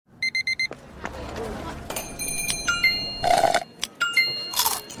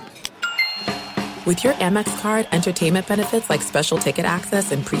With your Amex card, entertainment benefits like special ticket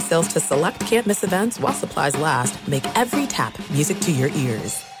access and pre-sales to select can't-miss events while supplies last make every tap music to your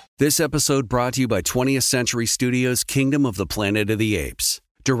ears. This episode brought to you by 20th Century Studios' Kingdom of the Planet of the Apes.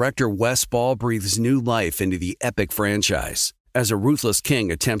 Director Wes Ball breathes new life into the epic franchise. As a ruthless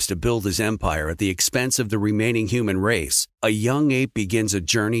king attempts to build his empire at the expense of the remaining human race, a young ape begins a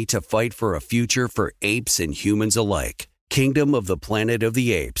journey to fight for a future for apes and humans alike. Kingdom of the Planet of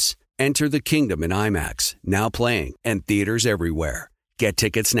the Apes. Enter the kingdom in IMAX, now playing, and theaters everywhere. Get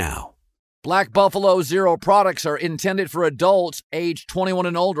tickets now. Black Buffalo Zero products are intended for adults age 21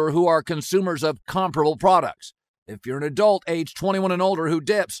 and older who are consumers of comparable products. If you're an adult age 21 and older who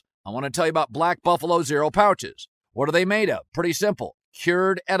dips, I want to tell you about Black Buffalo Zero pouches. What are they made of? Pretty simple.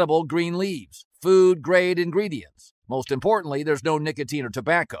 Cured edible green leaves, food-grade ingredients. Most importantly, there's no nicotine or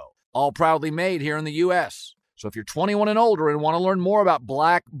tobacco. All proudly made here in the U.S. So if you're 21 and older and want to learn more about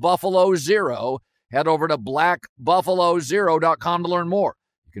Black Buffalo Zero, head over to blackbuffalozero.com to learn more.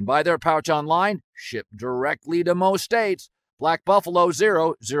 You can buy their pouch online, shipped directly to most states. Black Buffalo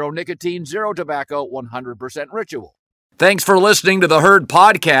Zero, zero nicotine, zero tobacco, 100% ritual. Thanks for listening to the Herd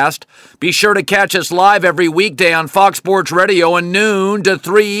Podcast. Be sure to catch us live every weekday on Fox Sports Radio at noon to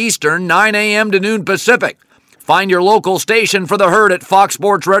 3 Eastern, 9 a.m. to noon Pacific. Find your local station for the Herd at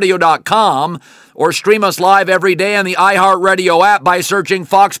foxsportsradio.com or stream us live every day on the iHeartRadio app by searching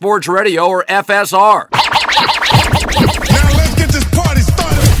Fox Sports Radio or FSR. Now let's get this party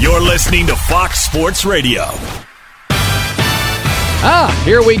started. You're listening to Fox Sports Radio.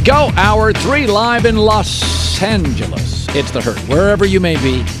 Here we go. Hour 3 live in Los Angeles. It's the Herd. Wherever you may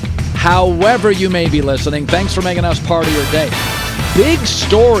be, however you may be listening, thanks for making us part of your day. Big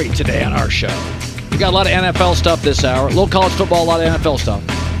story today on our show. We got a lot of NFL stuff this hour. A little college football, a lot of NFL stuff.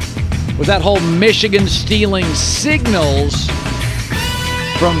 With that whole Michigan stealing signals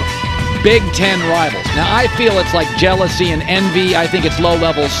from Big Ten rivals. Now, I feel it's like jealousy and envy. I think it's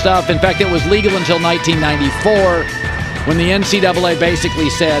low-level stuff. In fact, it was legal until 1994 when the NCAA basically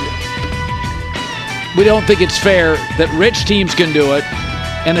said, we don't think it's fair that rich teams can do it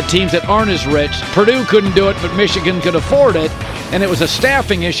and the teams that aren't as rich. Purdue couldn't do it, but Michigan could afford it. And it was a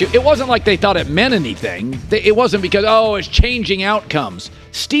staffing issue. It wasn't like they thought it meant anything. It wasn't because, it's changing outcomes.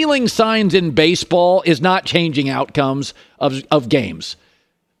 Stealing signs in baseball is not changing outcomes of games.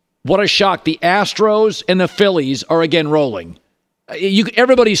 What a shock. The Astros and the Phillies are again rolling.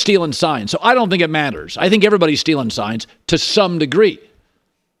 Everybody's stealing signs, so I don't think it matters. I think everybody's stealing signs to some degree.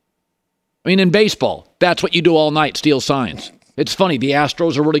 I mean, in baseball, that's what you do all night, steal signs. It's funny, the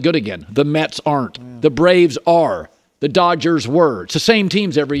Astros are really good again. The Mets aren't. Yeah. The Braves are. The Dodgers were. It's the same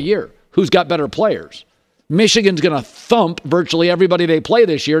teams every year. Who's got better players? Michigan's going to thump virtually everybody they play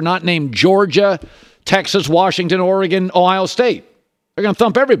this year, not named Georgia, Texas, Washington, Oregon, Ohio State. They're going to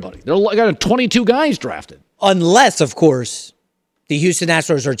thump everybody. They're got 22 guys drafted. Unless, of course, the Houston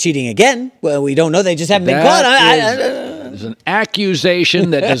Astros are cheating again. Well, we don't know. They just haven't been caught. There's an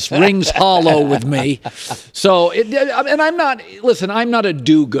accusation that just rings hollow with me. So, I'm not a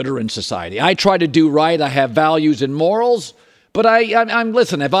do-gooder in society. I try to do right. I have values and morals. But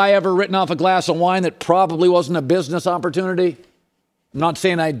listen, have I ever written off a glass of wine that probably wasn't a business opportunity? I'm not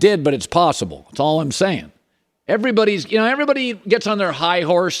saying I did, but it's possible. That's all I'm saying. Everybody gets on their high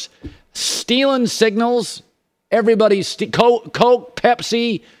horse, stealing signals. Everybody's Coke,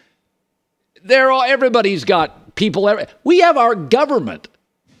 Pepsi. Everybody's got people. We have our government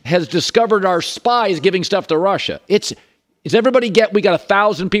has discovered our spies giving stuff to Russia. Is everybody we got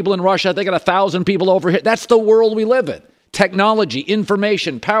 1,000 people in Russia. They got 1,000 people over here. That's the world we live in. Technology,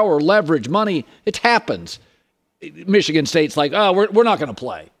 information, power, leverage, money. It happens. Michigan State's like, we're not going to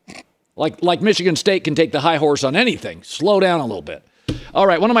play. Like Michigan State can take the high horse on anything. Slow down a little bit. All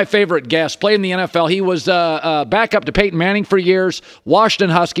right, one of my favorite guests, played in the NFL. He was backup to Peyton Manning for years. Washington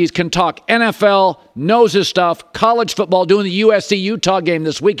Huskies, can talk NFL, knows his stuff. College football, doing the USC-Utah game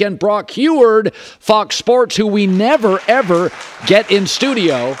this weekend. Brock Heward, Fox Sports, who we never, ever get in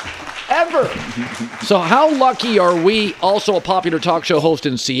studio. Ever. So how lucky are we? Also a popular talk show host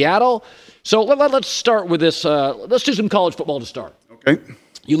in Seattle. So let's start with this. Let's do some college football to start. Okay.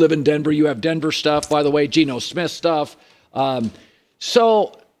 You live in Denver. You have Denver stuff, by the way, Geno Smith stuff.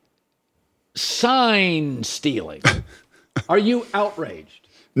 So, sign stealing. Are you outraged?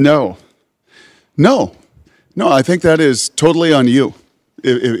 No, I think that is totally on you.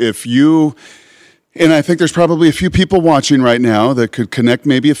 If you, and I think there's probably a few people watching right now that could connect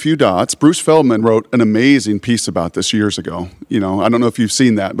maybe a few dots. Bruce Feldman wrote an amazing piece about this years ago. I don't know if you've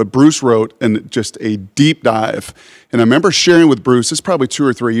seen that, but Bruce wrote just a deep dive. And I remember sharing with Bruce, it's probably 2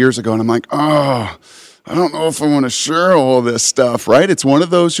 or 3 years ago, and I'm like, I don't know if I want to share all this stuff, right? It's one of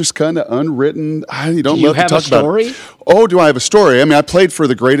those just kind of unwritten, you don't love to talk about. Do you have a story? Oh, do I have a story? I mean, I played for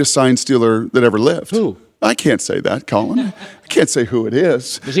the greatest sign stealer that ever lived. Who? I can't say that, Colin. I can't say who it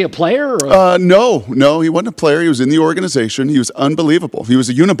is. Was he a player? No, he wasn't a player. He was in the organization. He was unbelievable. He was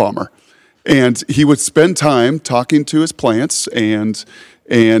a Unabomber. And he would spend time talking to his plants, and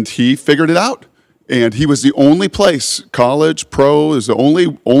he figured it out. And he was the only place, college, pro, is the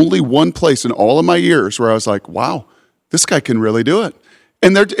only one place in all of my years where I was like, wow, this guy can really do it.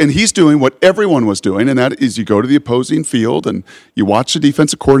 And he's doing what everyone was doing, and that is you go to the opposing field and you watch the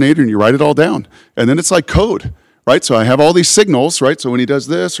defensive coordinator and you write it all down. And then it's like code, right? So I have all these signals, right? So when he does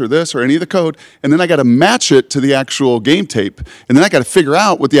this or any of the code, and then I got to match it to the actual game tape. And then I got to figure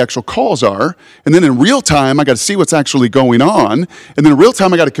out what the actual calls are. And then in real time, I got to see what's actually going on. And then in real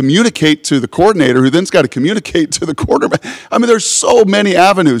time, I got to communicate to the coordinator, who then's got to communicate to the quarterback. I mean, there's so many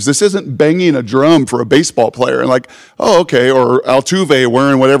avenues. This isn't banging a drum for a baseball player and like, oh, okay, or Altuve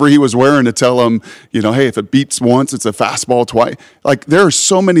wearing whatever he was wearing to tell him, hey, if it beats once, it's a fastball twice. Like, there are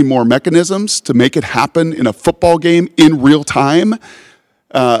so many more mechanisms to make it happen in a football game in real time.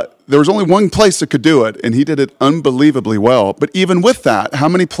 There was only one place that could do it, and he did it unbelievably well. But even with that, how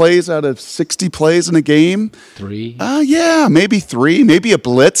many plays out of 60 plays in a game? 3. Yeah, maybe 3, maybe a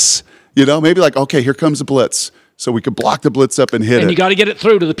blitz. Maybe like, okay, here comes a blitz. So we could block the blitz up and hit it. And you got to get it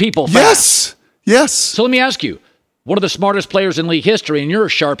through to the people fast. Yes. So let me ask you, one of the smartest players in league history, and you're a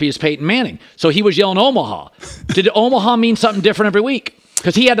Sharpie, is Peyton Manning. So he was yelling Omaha. Did Omaha mean something different every week?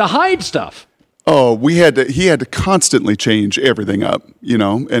 Because he had to hide stuff. Oh, he had to constantly change everything up,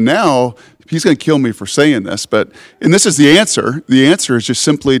 and now he's going to kill me for saying this, and this is the answer. The answer is just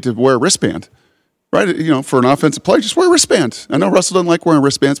simply to wear a wristband, right? For an offensive player, just wear a wristband. I know Russell doesn't like wearing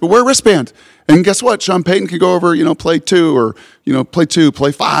wristbands, but wear a wristband. And guess what? Sean Payton could go over, play 2 or, play 2,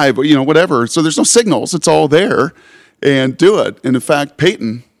 play 5, whatever. So there's no signals. It's all there, and do it. And in fact,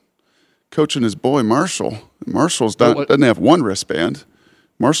 Peyton coaching his boy Marshall. Marshall's doesn't have one wristband.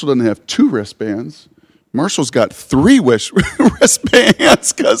 Marshall doesn't have 2 wristbands. Marshall's got 3 wristbands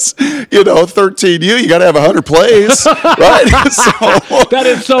because, 13U, you got to have 100 plays, right? So, that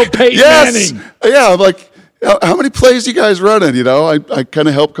is so Peyton Manning. Yeah, I'm like, how many plays you guys running? I kind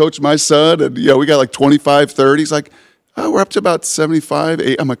of help coach my son, and, we got like 25, 30. He's like, we're up to about 75,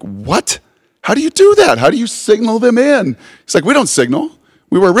 8. I'm like, what? How do you do that? How do you signal them in? He's like, we don't signal.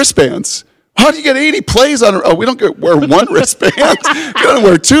 We wear wristbands. How do you get 80 plays on? Oh, we don't wear 1 wristband. You got to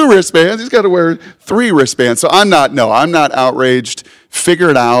wear 2 wristbands. He's got to wear 3 wristbands. So I'm not outraged. Figure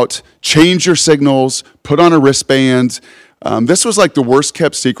it out. Change your signals. Put on a wristband. This was like the worst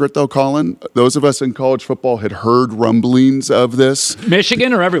kept secret, though, Colin. Those of us in college football had heard rumblings of this.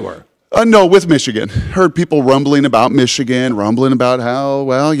 Michigan or everywhere? No, with Michigan. Heard people rumbling about Michigan, rumbling about how,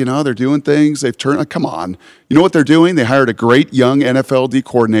 they're doing things. They've turned, come on. You know what they're doing? They hired a great young NFL D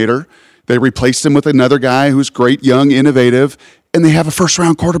coordinator. They replaced him with another guy who's great, young, innovative, and they have a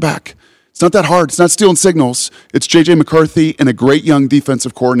first-round quarterback. It's not that hard. It's not stealing signals. It's J.J. McCarthy and a great young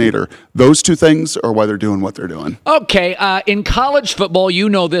defensive coordinator. Those 2 things are why they're doing what they're doing. Okay, in college football,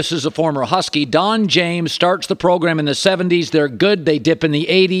 this as a former Husky. Don James starts the program in the 70s. They're good. They dip in the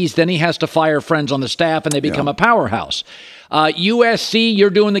 80s. Then he has to fire friends on the staff, and they become a powerhouse. USC, you're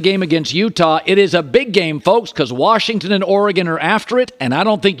doing the game against Utah. It is a big game, folks, because Washington and Oregon are after it, and I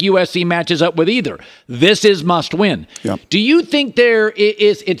don't think USC matches up with either. This is must win. Yep. Do you think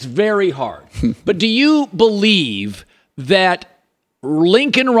it's very hard, but do you believe that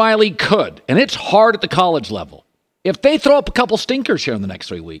Lincoln Riley could, and it's hard at the college level, if they throw up a couple stinkers here in the next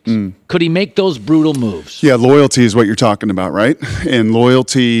 3 weeks, could he make those brutal moves? Yeah, loyalty is what you're talking about, right? And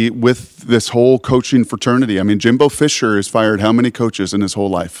loyalty with this whole coaching fraternity. I mean, Jimbo Fisher has fired how many coaches in his whole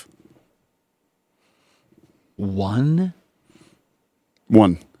life? 1?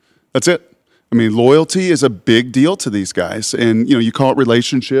 1. That's it. I mean, loyalty is a big deal to these guys. And, you call it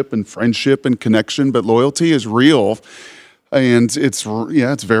relationship and friendship and connection, but loyalty is real. And it's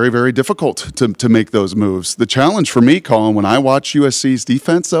very, very difficult to make those moves. The challenge for me, Colin, when I watch USC's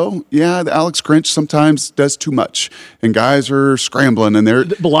defense, though, Alex Grinch sometimes does too much. And guys are scrambling, and they're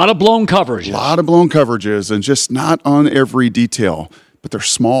a lot of blown coverages. A lot of blown coverages, and just not on every detail. But they're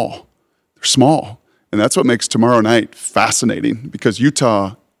small. They're small. And that's what makes tomorrow night fascinating, because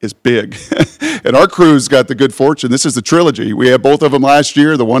Utah is big. And our crew's got the good fortune. This is the trilogy. We had both of them last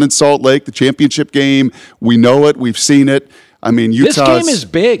year, the one in Salt Lake, the championship game. We know it. We've seen it. I mean, Utah's... This game is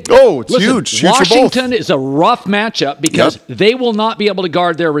big. Oh, it's huge. Huge for both. Washington is a rough matchup because they will not be able to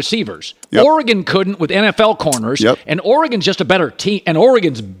guard their receivers. Yep. Oregon couldn't with NFL corners, Yep. and Oregon's just a better team, and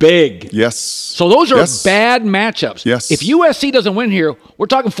Oregon's big. Yes. So those are bad matchups. Yes. If USC doesn't win here, we're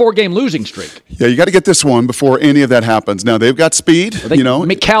talking 4-game losing streak. Yeah, you got to get this one before any of that happens. Now, they've got speed,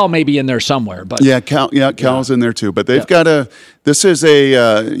 Cal may be in there somewhere. But Cal's in there too. But they've got to... This is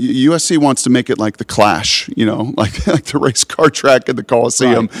USC wants to make it like the Clash, like the race car track at the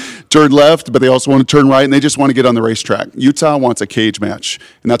Coliseum. Right. Turn left, but they also want to turn right, and they just want to get on the racetrack. Utah wants a cage match,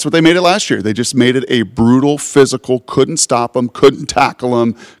 and that's what they made it last year. They just made it a brutal, physical, couldn't stop them, couldn't tackle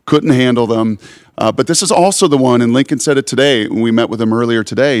them, couldn't handle them. But this is also the one, and Lincoln said it today when we met with him earlier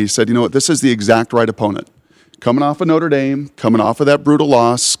today. He said, you know what, this is the exact right opponent. Coming off of Notre Dame, coming off of that brutal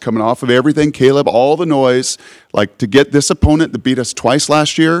loss, coming off of everything, Caleb, all the noise, like to get this opponent that beat us twice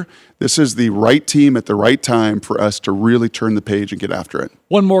last year, this is the right team at the right time for us to really turn the page and get after it.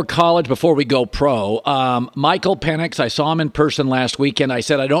 One more college before we go pro. Michael Penix, I saw him in person last weekend. I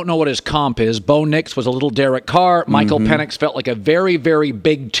said, I don't know what his comp is. Bo Nix was a little Derek Carr. Michael Penix felt like a very, very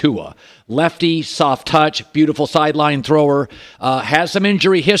big Tua. Lefty, soft touch, beautiful sideline thrower, has some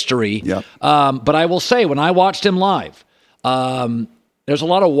injury history. Yep. But I will say, when I watched him live, there's a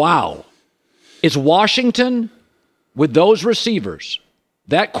lot of wow. Is Washington, with those receivers,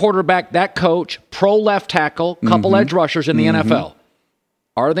 that quarterback, that coach, pro left tackle, couple edge rushers in the NFL,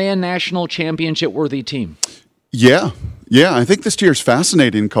 are they a national championship-worthy team? Yeah. Yeah, I think this year is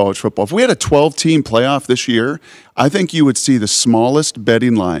fascinating in college football. If we had a 12-team playoff this year, I think you would see the smallest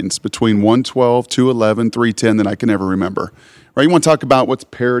betting lines between 112, 211, 310 than I can ever remember. Right? You want to talk about what's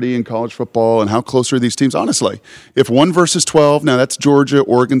parity in college football and how close are these teams? Honestly, if 1 versus 12, now that's Georgia,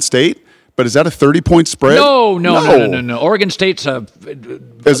 Oregon State, but is that a 30-point spread? No. Oregon State's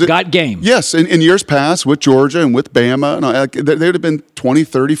got game. Yes, in years past with Georgia and with Bama, they would have been 20,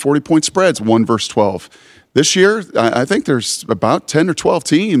 30, 40-point spreads, 1 versus 12. This year, I think there's about 10 or 12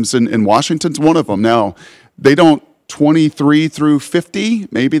 teams, and Washington's one of them. Now, they don't 23 through 50.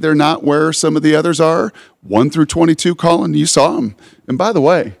 Maybe they're not where some of the others are. 1 through 22, Colin, you saw them. And by the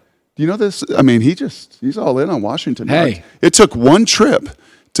way, do you know this? I mean, he's all in on Washington. Hey. Right? It took one trip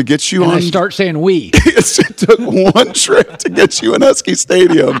to get you and on. I start saying we. It took one trip to get you in Husky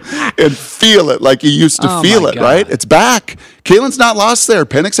Stadium and feel it like you used to feel it, right? It's back. Kalen's not lost there.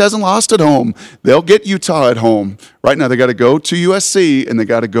 Penix hasn't lost at home. They'll get Utah at home. Right now, they got to go to USC and they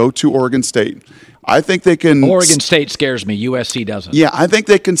got to go to Oregon State. I think they can. Oregon State scares me. USC doesn't. Yeah, I think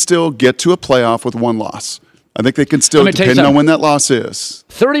they can still get to a playoff with one loss. I think they can still, depending on when that loss is.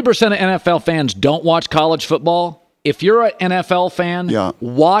 30% of NFL fans don't watch college football. If you're an NFL fan,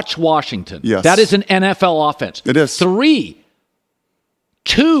 watch Washington. Yes. That is an NFL offense. It is.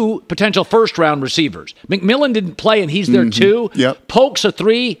 2 potential first-round receivers. McMillan didn't play, and he's there too. Yep. Polk's a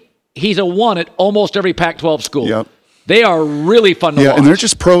 3. He's a 1 at almost every Pac-12 school. Yep. They are really fun to watch. Yeah, and they're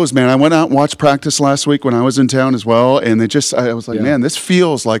just pros, man. I went out and watched practice last week when I was in town as well, and I was like, man, this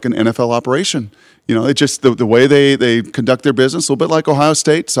feels like an NFL operation. You know, it just the way they conduct their business, a little bit like Ohio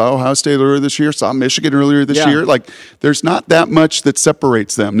State. Saw Ohio State earlier this year, saw Michigan earlier this year. Like, there's not that much that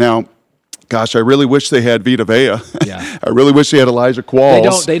separates them. Now, gosh, I really wish they had Vita Vea. Yeah. I really wish they had Elijah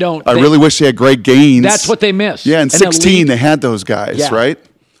Qualls. They don't. I really wish they had Greg Gaines. That's what they miss. Yeah, in 16 they had those guys, right?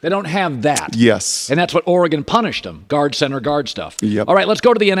 They don't have that. Yes. And that's what Oregon punished them. Guard, center, guard stuff. Yep. All right, let's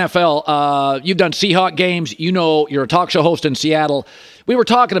go to the NFL. You've done Seahawk games. You know you're a talk show host in Seattle. We were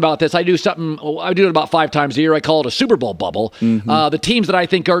talking about this. I do it about 5 times a year. I call it a Super Bowl bubble. The teams that I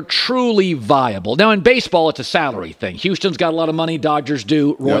think are truly viable. Now, in baseball, it's a salary thing. Houston's got a lot of money. Dodgers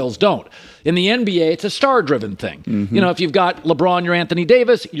do. Royals don't. In the NBA, it's a star-driven thing. You know, if you've got LeBron, you're Anthony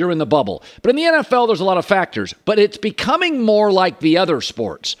Davis, you're in the bubble. But in the NFL, there's a lot of factors. But it's becoming more like the other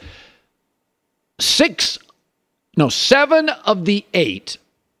sports. 7 of the 8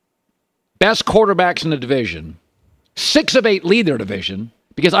 best quarterbacks in the division, 6 of 8 lead their division,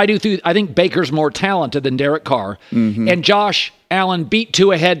 because I think Baker's more talented than Derek Carr, and Josh Allen beat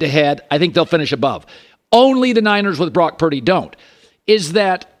Tua head-to-head. I think they'll finish above. Only the Niners with Brock Purdy don't. Is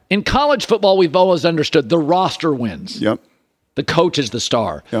that in college football, we've always understood the roster wins. Yep. The coach is the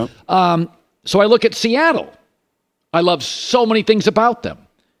star. Yep. So I look at Seattle. I love so many things about them.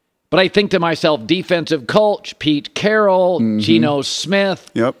 But I think to myself, defensive coach, Pete Carroll, Geno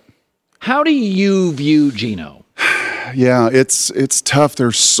Smith. Yep. How do you view Geno? Yeah, it's tough.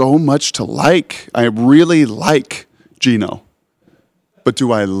 There's so much to like. I really like Geno. But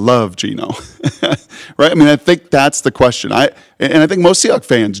do I love Geno? right? I mean, I think that's the question. I think most Seahawks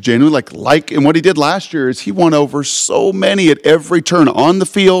fans genuinely like, and what he did last year is he won over so many at every turn, on the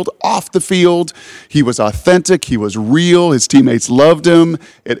field, off the field. He was authentic. He was real. His teammates loved him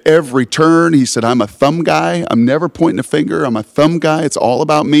at every turn. He said, I'm a thumb guy. I'm never pointing a finger. I'm a thumb guy. It's all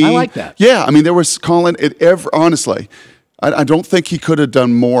about me. I like that. Yeah. I mean, there was Colin, honestly, I don't think he could have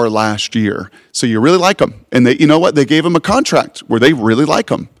done more last year. So you really like him. And you know what? They gave him a contract where they really like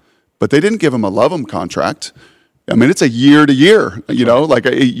him. But they didn't give him a love him contract. I mean, it's a year to year,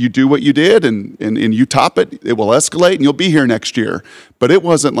 you do what you did and you top it, it will escalate and you'll be here next year. But it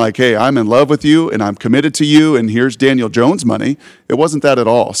wasn't like, hey, I'm in love with you and I'm committed to you and here's Daniel Jones money. It wasn't that at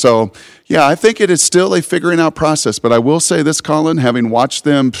all. So, yeah, I think it is still a figuring out process. But I will say this, Colin, having watched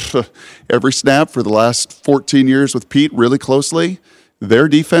them every snap for the last 14 years with Pete really closely, their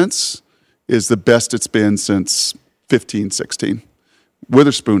defense is the best it's been since 15, 16.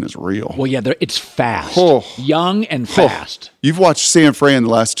 Witherspoon is real. Well, yeah, it's fast. Young and fast. You've watched San Fran the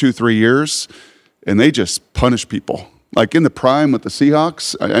last 2-3 years, and they just punish people. Like in the prime with the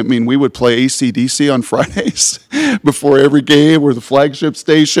Seahawks, I mean, we would play AC/DC on Fridays before every game. We're the flagship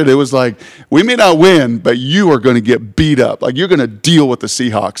station. It was like, we may not win, but you are going to get beat up. Like, you're going to deal with the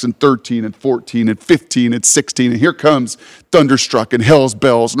Seahawks in 13 and 14 and 15 and 16. And here comes Thunderstruck and Hell's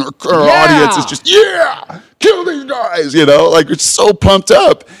Bells. And our audience is just, kill these guys, like it's so pumped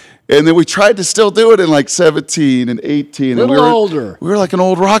up. And then we tried to still do it in like 17 and 18. And we were older. We were like an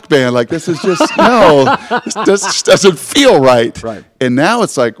old rock band. Like, this is just, this just doesn't feel right. Right. And now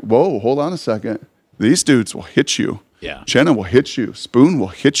it's like, whoa, hold on a second. These dudes will hit you. Yeah. Jenna will hit you. Spoon will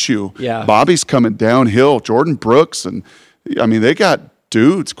hit you. Yeah. Bobby's coming downhill. Jordan Brooks. And, I mean, they got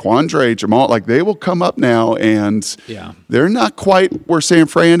dudes, Quandre, Jamal. Like, they will come up now. And they're not quite where San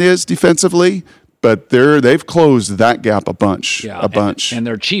Fran is defensively. But they've closed that gap a bunch. And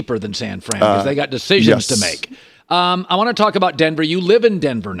they're cheaper than San Fran because they got decisions to make. I want to talk about Denver. You live in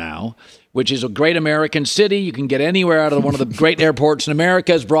Denver now, which is a great American city. You can get anywhere out of one of the great airports in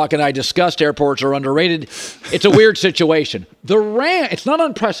America. As Brock and I discussed, airports are underrated. It's a weird situation. It's not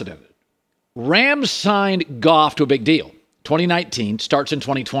unprecedented. Rams signed Goff to a big deal. 2019 starts in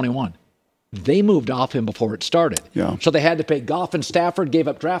 2021. They moved off him before it started. Yeah. So they had to pay Goff, and Stafford gave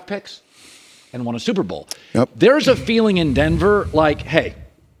up draft picks and won a Super Bowl. Yep. There's a feeling in Denver like, hey,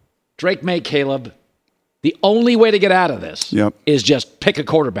 Drake May, Caleb, the only way to get out of this is just pick a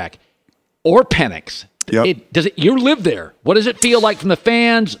quarterback or Penix. Yep. You live there. What does it feel like from the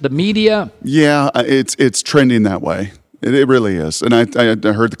fans, the media? Yeah, it's trending that way. It really is. And I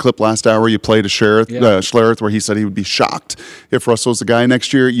heard the clip last hour you played to Schlereth where he said he would be shocked if Russell's the guy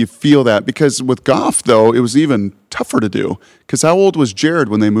next year. You feel that because with Goff, though, it was even tougher to do because how old was Jared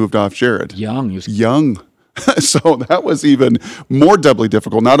when they moved off Jared? Young. So that was even more doubly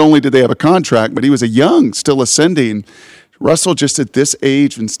difficult. Not only did they have a contract, but he was a young, still ascending. Russell just at this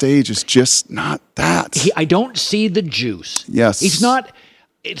age and stage is just not that. I don't see the juice. Yes. It's not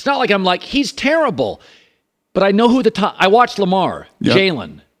like I'm like, he's terrible. But I know who the top. I watched Lamar,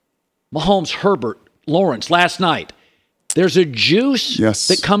 Jalen, Mahomes, Herbert, Lawrence last night. There's a juice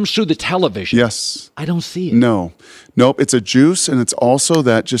that comes through the television. Yes. I don't see it. Nope. It's a juice, and it's also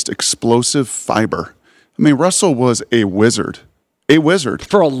that just explosive fiber. I mean, Russell was a wizard.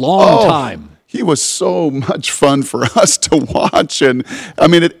 For a long time. He was so much fun for us to watch. And, I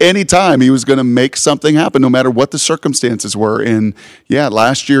mean, at any time, he was going to make something happen, no matter what the circumstances were. And,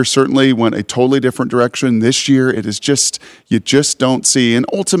 last year certainly went a totally different direction. This year, it is just, you just don't see. And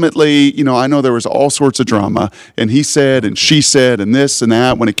ultimately, I know there was all sorts of drama. And he said, and she said, and this and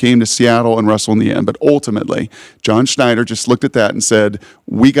that when it came to Seattle and Russell in the end. But ultimately, John Schneider just looked at that and said,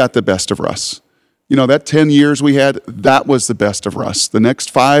 we got the best of Russ. That 10 years we had, that was the best of Russ. The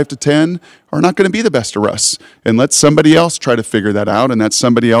next 5 to 10 are not going to be the best of Russ. And let somebody else try to figure that out, and that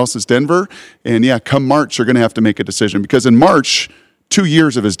somebody else is Denver. And, come March, you're going to have to make a decision. Because in March, 2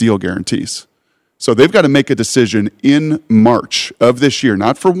 years of his deal guarantees. So they've got to make a decision in March of this year,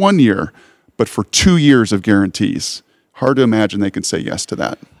 not for 1 year, but for 2 years of guarantees. Hard to imagine they can say yes to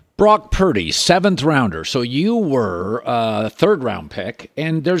that. Brock Purdy, 7th rounder. So you were a 3rd round pick,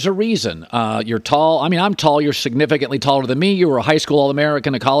 and there's a reason. You're tall. I mean, I'm tall. You're significantly taller than me. You were a high school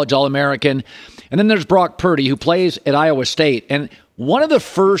All-American, a college All-American. And then there's Brock Purdy, who plays at Iowa State. And one of the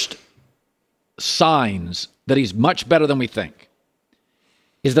first signs that he's much better than we think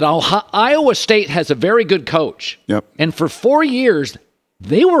is that Iowa State has a very good coach. Yep. And for 4 years,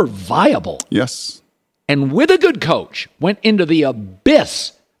 they were viable. Yes. And with a good coach, went into the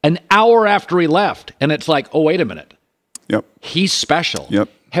abyss an hour after he left, and it's like, oh, wait a minute. Yep. He's special. Yep.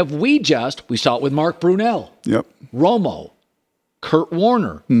 We saw it with Mark Brunell. Yep. Romo. Kurt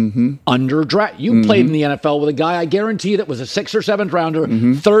Warner, under draft. You played in the NFL with a guy, I guarantee that was a 6th or 7th rounder,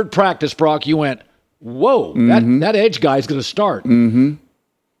 third practice, Brock. You went, whoa, that edge guy's going to start.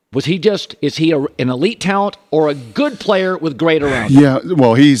 Was he is he an elite talent or a good player with great around him? Yeah,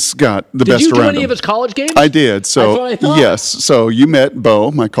 well, he's got the best around him. Did you do any of his college games? I did. So, That's what I thought. yes. So you met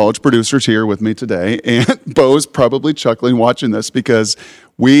Bo, my college producer's here with me today, and Bo's probably chuckling watching this because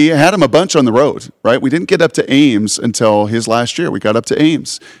we had him a bunch on the road, right? We didn't get up to Ames until his last year. We got up to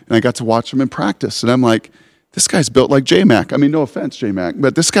Ames, and I got to watch him in practice, and I'm like, this guy's built like J-Mac. I mean, no offense, J-Mac,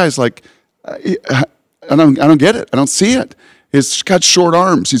 but this guy's like, I don't get it. I don't see it. He's got short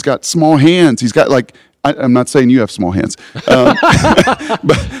arms. He's got small hands. He's got I'm not saying you have small hands, but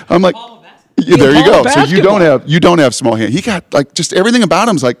I'm like, yeah, there you go. So you don't have small hands. He got just everything about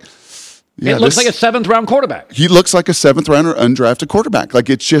him's like. Yeah, it looks like a 7th round quarterback. He looks like a 7th rounder undrafted quarterback.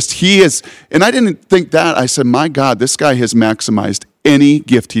 It's just he is, and I didn't think that. I said, my God, this guy has maximized any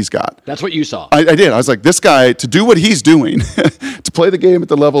gift he's got. That's what you saw. I did. I was like, this guy, to do what he's doing, to play the game at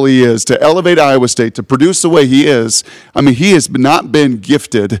the level he is, to elevate Iowa State, to produce the way he is, I mean, he has not been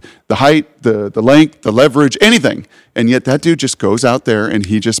gifted the height, the length, the leverage, anything. And yet that dude just goes out there and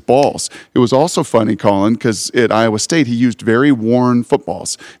he just balls. It was also funny, Colin, because at Iowa State, he used very worn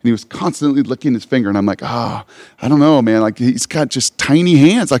footballs. And he was constantly licking his finger. And I'm like, I don't know, man. He's got just tiny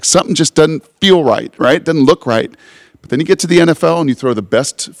hands. Something just doesn't feel right? Doesn't look right. But then you get to the NFL and you throw the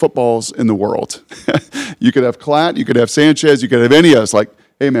best footballs in the world. You could have Klatt, you could have Sanchez, you could have any of us.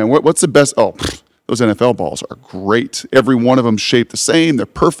 Hey, man, what's the best? Those NFL balls are great. Every one of them shaped the same. They're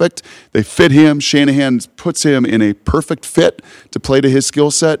perfect. They fit him. Shanahan puts him in a perfect fit to play to his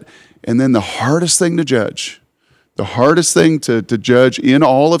skill set. And then the hardest thing to judge in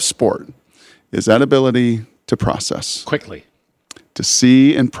all of sport is that ability to process. Quickly. To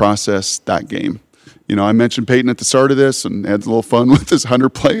see and process that game. I mentioned Peyton at the start of this and had a little fun with his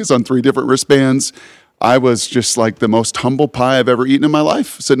 100 plays on 3 different wristbands. I was just like the most humble pie I've ever eaten in my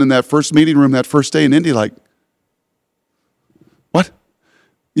life, sitting in that first meeting room that first day in Indy what?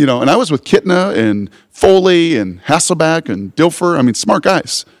 And I was with Kitna and Foley and Hasselback and Dilfer. I mean, smart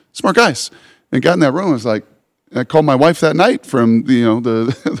guys. And got in that room, I was like, I called my wife that night from the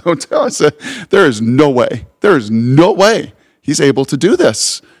hotel. I said, there is no way he's able to do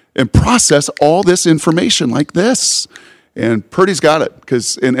this and process all this information like this. And Purdy's got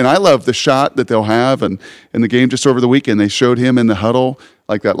it and I love the shot that they'll have. And in the game just over the weekend, they showed him in the huddle,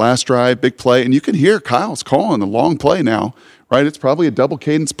 that last drive, big play. And you can hear Kyle's calling the long play now, right? It's probably a double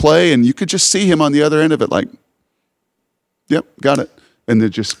cadence play. And you could just see him on the other end of it yep, got it. And it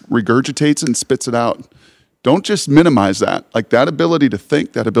just regurgitates it and spits it out. Don't just minimize that. That ability to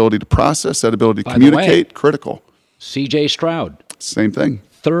think, that ability to process, that ability to communicate, critical. C.J. Stroud. Same thing.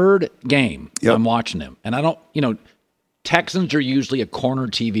 3rd game, yep. I'm watching him. And I don't, Texans are usually a corner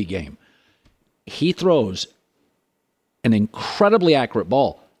TV game. He throws an incredibly accurate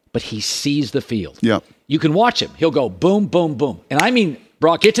ball, but he sees the field. Yep. You can watch him. He'll go boom, boom, boom. And I mean,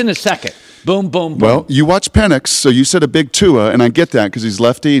 Brock, it's in a second. Boom, boom, boom. Well, you watch Penix, so you said a big Tua, and I get that because he's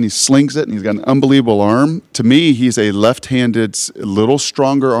lefty and he slings it and he's got an unbelievable arm. To me, he's a left-handed, little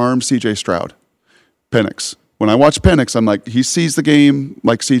stronger arm C.J. Stroud. Penix. When I watch Penix, I'm like, he sees the game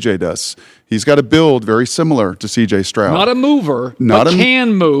like C.J. does. He's got a build very similar to C.J. Stroud. Not a mover,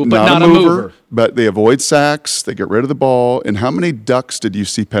 can move, but not a mover. But they avoid sacks. They get rid of the ball. And how many ducks did you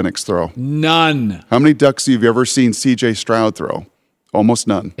see Penix throw? None. How many ducks have you ever seen C.J. Stroud throw? Almost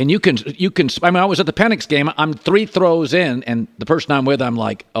none. And you can. I mean, I was at the Penix game. I'm 3 throws in, and the person I'm with, I'm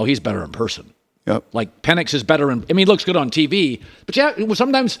like, oh, he's better in person. Yep. Penix is better he looks good on TV. But yeah,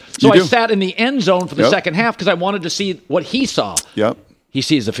 sometimes. So I sat in the end zone for the second half because I wanted to see what he saw. Yep. He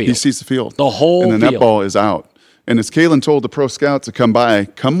sees the field. He sees the field. The whole field. And then field. That ball is out. And as Kalen told the pro scouts to come by,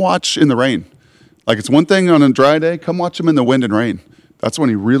 come watch in the rain. It's one thing on a dry day, come watch him in the wind and rain. That's when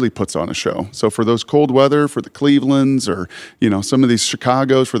he really puts on a show. So for those cold weather, for the Clevelands or, some of these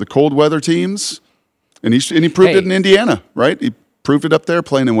Chicagos, for the cold weather teams, and he proved it in Indiana, right? He proved it up there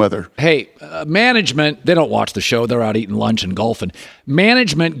playing in weather. Hey, management, they don't watch the show. They're out eating lunch and golfing.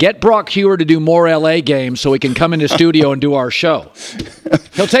 Management, get Brock Hewer to do more L.A. games so he can come into studio and do our show.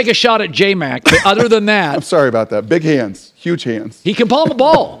 He'll take a shot at J-Mac, but other than that... I'm sorry about that. Big hands. Huge hands. He can palm a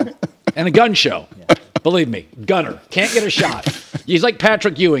ball and a gun show. Yeah. Believe me, gunner. Can't get a shot. He's like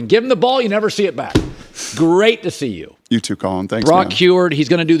Patrick Ewing. Give him the ball, you never see it back. Great to see you. You too, Colin. Thanks, Brock man. Hewer, he's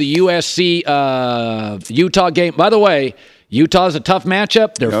going to do the USC Utah game. By the way, Utah's a tough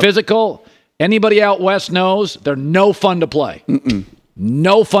matchup. They're physical. Anybody out west knows they're no fun to play.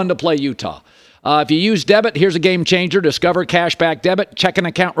 No fun to play Utah. If you use debit, here's a game changer. Discover Cashback Debit. Checking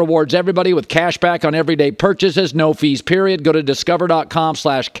account rewards everybody with cashback on everyday purchases. No fees, period. Go to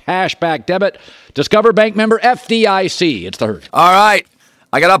discover.com/cashback debit. Discover bank member FDIC. It's the Herd. All right.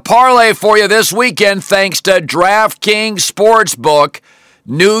 I got a parlay for you this weekend thanks to DraftKings Sportsbook.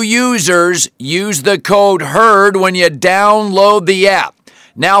 New users use the code HERD when you download the app.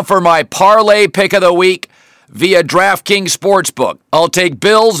 Now for my parlay pick of the week via DraftKings Sportsbook. I'll take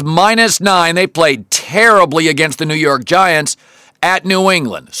Bills -9. They played terribly against the New York Giants at New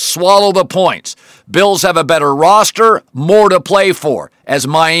England. Swallow the points. Bills have a better roster, more to play for, as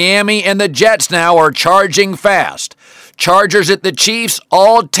Miami and the Jets now are charging fast. Chargers at the Chiefs,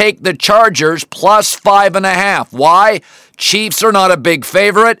 all take the Chargers plus 5.5. Why? Chiefs are not a big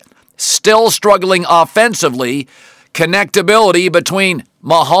favorite, still struggling offensively. Connectability between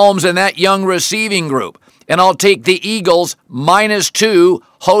Mahomes and that young receiving group. And I'll take the Eagles -2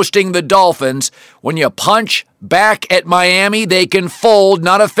 hosting the Dolphins. When you punch back at Miami, they can fold.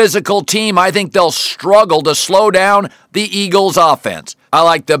 Not a physical team. I think they'll struggle to slow down the Eagles' offense. I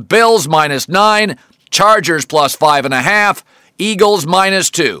like the Bills -9, Chargers plus 5.5, Eagles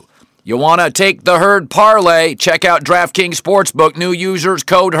 -2. You want to take the Herd parlay? Check out DraftKings Sportsbook. New users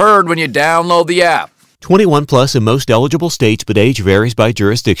code HERD when you download the app. 21 plus in most eligible states, but age varies by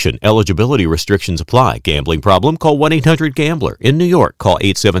jurisdiction. Eligibility restrictions apply. Gambling problem? Call 1-800-GAMBLER. In New York, call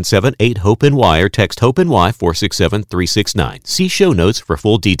 877-8-HOPE-NY or text HOPE-NY 467-369. See show notes for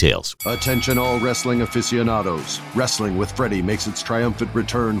full details. Attention all wrestling aficionados. Wrestling with Freddie makes its triumphant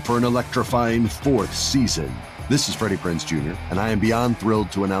return for an electrifying 4th season. This is Freddie Prinze Jr., and I am beyond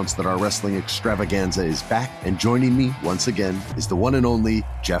thrilled to announce that our wrestling extravaganza is back, and joining me once again is the one and only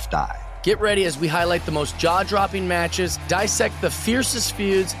Jeff Dye. Get ready as we highlight the most jaw-dropping matches, dissect the fiercest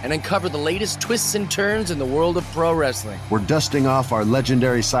feuds, and uncover the latest twists and turns in the world of pro wrestling. We're dusting off our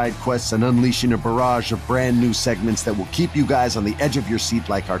legendary side quests and unleashing a barrage of brand new segments that will keep you guys on the edge of your seat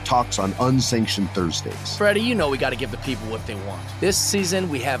like our talks on Unsanctioned Thursdays. Freddie, you know we got to give the people what they want. This season,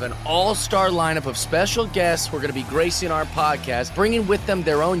 we have an all-star lineup of special guests who are going to be gracing our podcast, bringing with them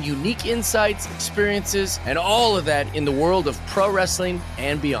their own unique insights, experiences, and all of that in the world of pro wrestling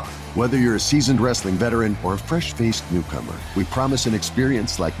and beyond. Whether you're a seasoned wrestling veteran or a fresh-faced newcomer, we promise an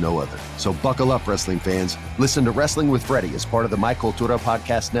experience like no other. So buckle up, wrestling fans. Listen to Wrestling with Freddie as part of the My Cultura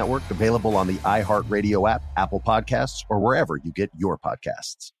Podcast Network, available on the iHeartRadio app, Apple Podcasts, or wherever you get your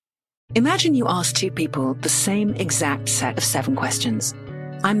podcasts. Imagine you ask two people the same exact set of 7 questions.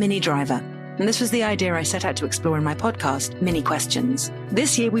 I'm Minnie Driver, and this was the idea I set out to explore in my podcast, Mini Questions.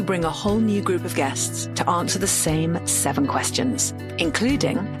 This year, we bring a whole new group of guests to answer the same 7 questions,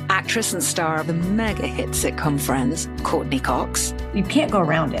 including actress and star of the mega hit sitcom Friends, Courtney Cox. You can't go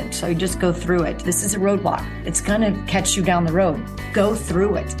around it, so you just go through it. This is a roadblock. It's going to catch you down the road. Go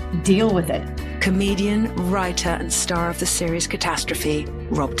through it. Deal with it. Comedian, writer, and star of the series Catastrophe,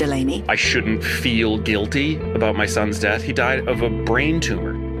 Rob Delaney. I shouldn't feel guilty about my son's death. He died of a brain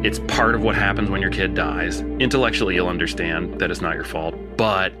tumor. It's part of what happens when your kid dies. Intellectually, you'll understand that it's not your fault,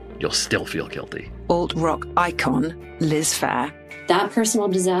 but you'll still feel guilty. Alt-rock icon, Liz Phair. That personal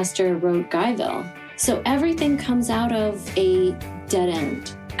disaster wrote Guyville. So everything comes out of a dead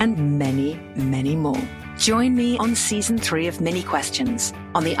end. And many, many more. Join me on Season 3 of Mini Questions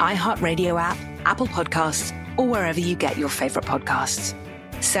on the iHeartRadio app, Apple Podcasts, or wherever you get your favorite podcasts.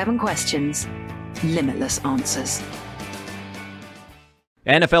 7 questions, limitless answers.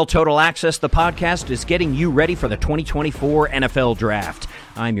 NFL Total Access, the podcast, is getting you ready for the 2024 NFL Draft.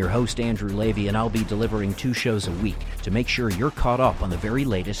 I'm your host, Andrew Levy, and I'll be delivering 2 shows a week to make sure you're caught up on the very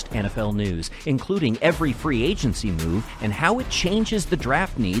latest NFL news, including every free agency move and how it changes the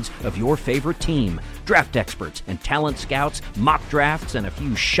draft needs of your favorite team. Draft experts and talent scouts, mock drafts, and a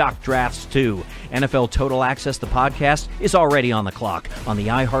few shock drafts, too. NFL Total Access, the podcast, is already on the clock on the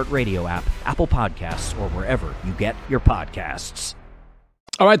iHeartRadio app, Apple Podcasts, or wherever you get your podcasts.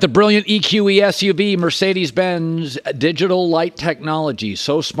 All right, the brilliant EQE SUV, Mercedes-Benz digital light technology.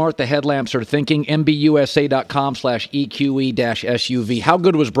 So smart the headlamps are thinking. MBUSA.com/EQE-SUV. How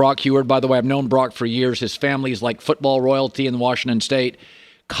good was Brock Heward? By the way, I've known Brock for years. His family is like football royalty in Washington State.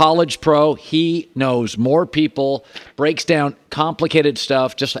 College pro, he knows more people, breaks down complicated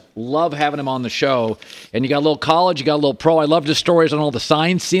stuff. Just love having him on the show. And you got a little college, you got a little pro. I loved his stories on all the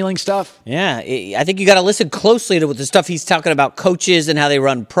sign stealing stuff. Yeah, I think you got to listen closely to the stuff he's talking about, coaches and how they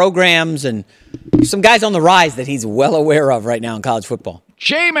run programs, and some guys on the rise that he's well aware of right now in college football.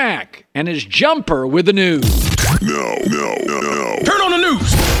 J-Mac and his jumper with the news. No. Turn on the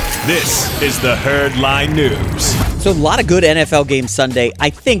news. This is the Herd Line News. So a lot of good NFL games Sunday. I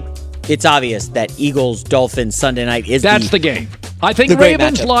think it's obvious that Eagles-Dolphins Sunday night is the game. I think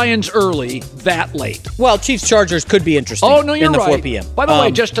Ravens-Lions early, that late. Well, Chiefs-Chargers could be interesting in the 4 p.m. By the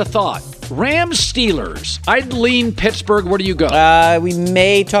way, just a thought. Rams-Steelers. I'd lean Pittsburgh. Where do you go? We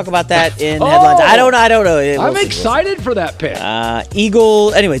may talk about that in headlines. I don't know. I'm excited for that pick.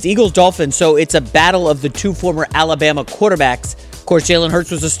 Eagles-Dolphins. So it's a battle of the two former Alabama quarterbacks. Of course, Jalen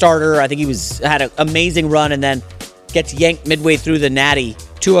Hurts was a starter. I think he had an amazing run and then gets yanked midway through the Natty.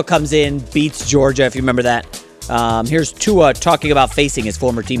 Tua comes in, beats Georgia, if you remember that. Here's Tua talking about facing his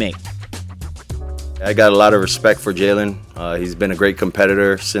former teammate. I got a lot of respect for Jalen. He's been a great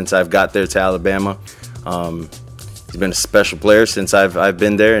competitor since I've got there to Alabama. He's been a special player since I've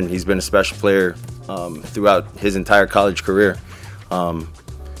been there, and he's been a special player throughout his entire college career.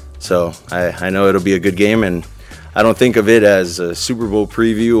 So I know it'll be a good game, and I don't think of it as a Super Bowl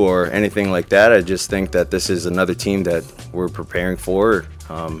preview or anything like that. I just think that this is another team that we're preparing for.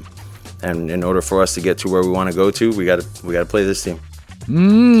 And in order for us to get to where we want to go to, we got to play this team.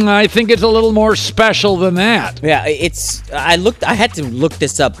 I think it's a little more special than that. Yeah, I had to look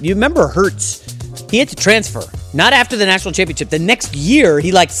this up. You remember Hurts? He had to transfer. Not after the national championship. The next year,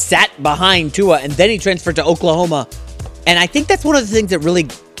 he sat behind Tua, and then he transferred to Oklahoma. And I think that's one of the things that really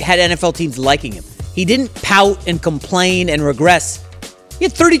had NFL teams liking him. He didn't pout and complain and regress. He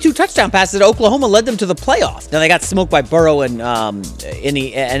had 32 touchdown passes at Oklahoma, led them to the playoff. Now, they got smoked by Burrow and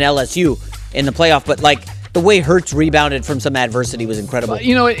LSU in the playoff, but the way Hurts rebounded from some adversity was incredible.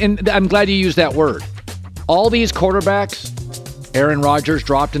 And I'm glad you used that word. All these quarterbacks, Aaron Rodgers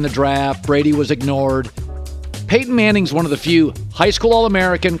dropped in the draft, Brady was ignored. Peyton Manning's one of the few high school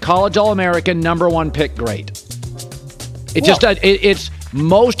All-American, college All-American, #1 pick great. It's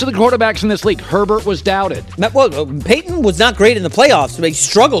most of the quarterbacks in this league. Herbert was doubted. Well, Peyton was not great in the playoffs. He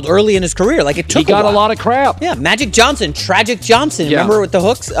struggled early in his career. He got a lot of crap. Yeah, Magic Johnson, Tragic Johnson. Yeah. Remember with the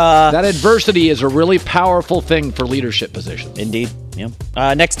hooks? That adversity is a really powerful thing for leadership positions. Indeed. Yeah.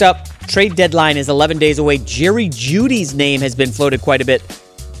 Next up, trade deadline is 11 days away. Jerry Jeudy's name has been floated quite a bit.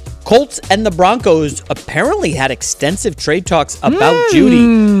 Colts and the Broncos apparently had extensive trade talks about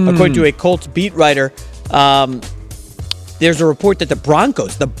Jeudy, according to a Colts beat writer. There's a report that the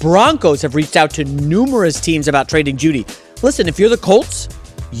Broncos have reached out to numerous teams about trading Jeudy. Listen, if you're the Colts,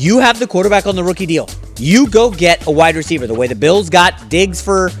 you have the quarterback on the rookie deal. You go get a wide receiver. The way the Bills got Diggs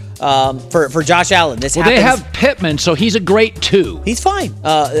for Josh Allen. They have Pittman, so he's a great 2. He's fine.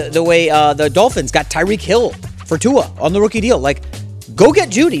 The way the Dolphins got Tyreek Hill for Tua on the rookie deal. Go get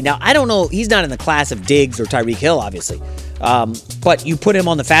Jeudy. Now, I don't know. He's not in the class of Diggs or Tyreek Hill, obviously. But you put him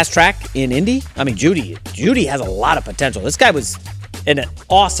on the fast track in Indy. I mean, Jeudy has a lot of potential. This guy was an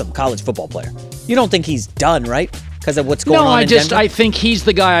awesome college football player. You don't think he's done, right? Because of what's going on in Denver? I think he's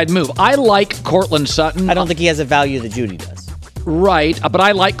the guy I'd move. I like Cortland Sutton. I don't think he has a value that Jeudy does. Right, but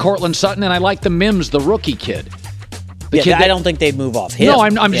I like Cortland Sutton, and I like the Mims, the rookie kid. I don't think they'd move off him. No,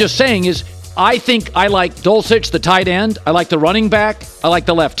 I'm just saying I think I like Dulcich, the tight end. I like the running back. I like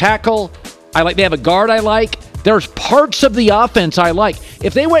the left tackle. They have a guard I like. There's parts of the offense I like.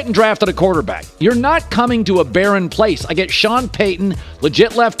 If they went and drafted a quarterback, you're not coming to a barren place. I get Sean Payton,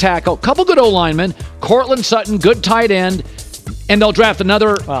 legit left tackle, couple good O-linemen, Cortland Sutton, good tight end, and they'll draft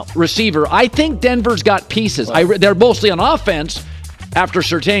another receiver. I think Denver's got pieces. They're mostly on offense after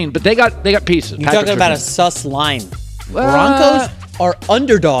Surtain, but they got pieces. You're talking about a sus line. Broncos are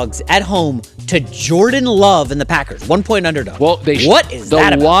underdogs at home to Jordan Love and the Packers. 1-point underdog. Well, what is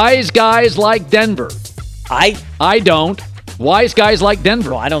that about? The wise guys like Denver. I don't. Wise guys like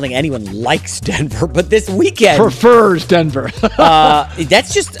Denver. Well, I don't think anyone likes Denver, but this weekend prefers Denver.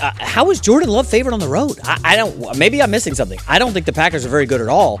 That's just how is Jordan Love favored on the road? I don't. Maybe I'm missing something. I don't think the Packers are very good at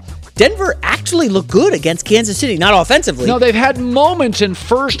all. Denver actually looked good against Kansas City, not offensively. No, they've had moments in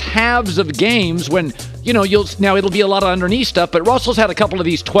first halves of games when it'll be a lot of underneath stuff. But Russell's had a couple of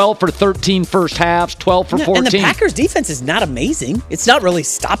these 12 for 13 first halves, 12 for 14. And the Packers defense is not amazing. It's not really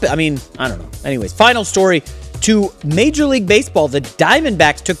stopping. I mean, I don't know. Anyways, final story to Major League Baseball. The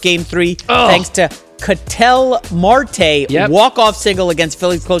Diamondbacks took Game 3 thanks to Ketel Marte walk-off single against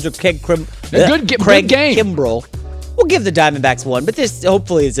Phillies closer Craig game. Kimbrell. We'll give the Diamondbacks one, but this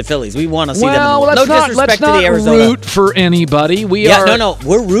hopefully is the Phillies. We want to see them. No disrespect to the Arizona. Root for anybody. We're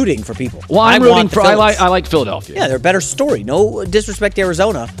rooting for people. Well, I'm rooting for. I like Philadelphia. Yeah, they're a better story. No disrespect to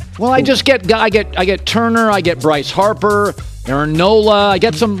Arizona. Well, I get Turner. I get Bryce Harper, Aaron Nola. I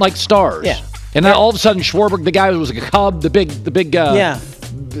get some stars. Yeah, and then all of a sudden Schwarber, the guy who was a Cub, the big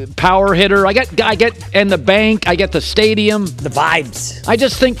power hitter. I get and the bank. I get the stadium. The vibes. I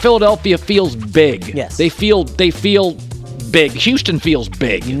just think Philadelphia feels big. Yes, they feel big. Houston feels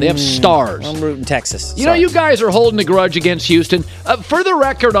big. They have stars. I'm rooting Texas. You know, you guys are holding a grudge against Houston. For the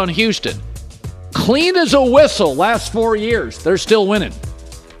record on Houston, clean as a whistle last 4 years. They're still winning.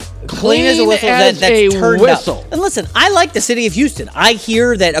 Clean as a whistle. That's a turned whistle. Up. And listen, I like the city of Houston. I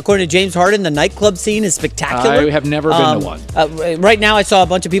hear that, according to James Harden, the nightclub scene is spectacular. I have never been to one. Right now, I saw a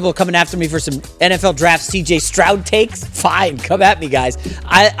bunch of people coming after me for some NFL draft CJ Stroud takes. Fine, come at me, guys.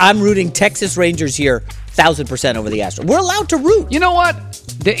 I'm rooting Texas Rangers here, 1,000% over the Astros. We're allowed to root. You know what?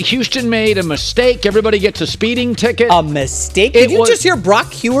 Houston made a mistake. Everybody gets a speeding ticket. A mistake? Did you just hear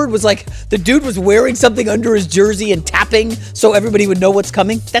Brock Heward was like, the dude was wearing something under his jersey and tapping so everybody would know what's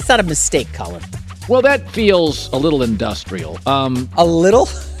coming? That's not a mistake, Colin. Well, that feels a little industrial. A little?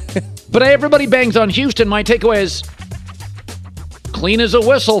 But everybody bangs on Houston. My takeaway is clean as a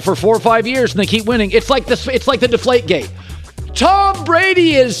whistle for 4 or 5 years, and they keep winning. It's like the Deflategate. Tom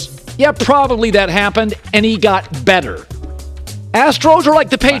Brady is, probably that happened, and he got better. Astros are like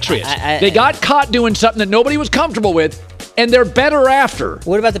the Patriots. They got caught doing something that nobody was comfortable with, and they're better after.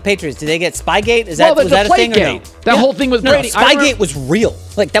 What about the Patriots? Did they get Spygate? Was that a thing or no? That whole thing with Brady. Spygate was real.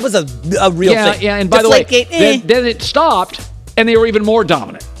 Like, that was a real thing. Yeah, and by the way, then it stopped, and they were even more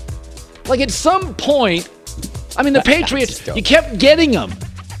dominant. Like, at some point, I mean, the Patriots, you kept getting them,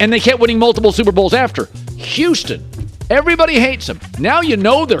 and they kept winning multiple Super Bowls after. Houston, everybody hates them. Now you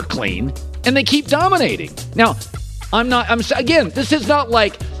know they're clean, and they keep dominating. Now, again, this is not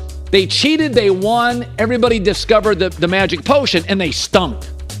like they cheated, they won, everybody discovered the magic potion, and they stunk.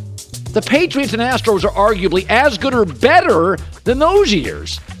 The Patriots and Astros are arguably as good or better than those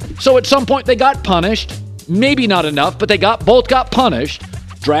years. So at some point they got punished. Maybe not enough, but both got punished.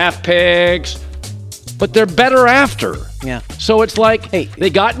 Draft picks. But they're better after. Yeah. So it's like, they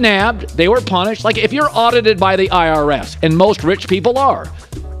got nabbed, they were punished. Like, if you're audited by the IRS, and most rich people are,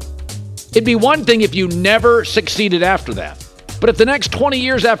 it'd be one thing if you never succeeded after that. But if the next 20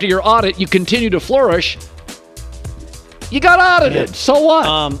 years after your audit, you continue to flourish, you got audited. Yeah. So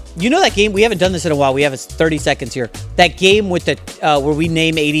what? You know that game? We haven't done this in a while. We have 30 seconds here. That game with where we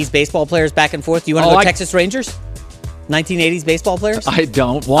name 80s baseball players back and forth. Do you want to go Texas Rangers? 1980s baseball players? I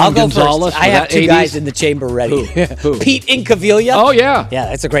don't. I'll go Gonzalez. first. I have two 80s guys in the chamber ready. Who? Pete Incaviglia. Oh, yeah. Yeah,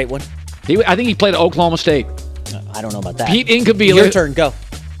 that's a great one. I think he played at Oklahoma State. I don't know about that. Pete Incaviglia. Your turn. Go.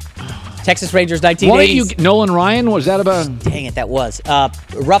 Texas Rangers, 1980s. Nolan Ryan, was that about? Dang it, that was.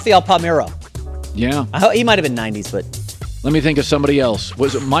 Rafael Palmeiro. Yeah. He might have been 90s, but. Let me think of somebody else.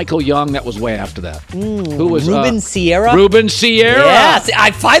 Was it Michael Young? That was way after that. Who was Ruben Sierra? Ruben Sierra. Yes,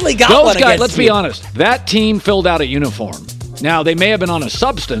 I finally got those one guys, let's you. be honest. That team filled out a uniform. Now, they may have been on a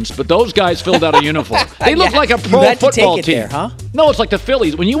substance, but those guys filled out a uniform. They look like a pro football team. There, huh? No, it's like the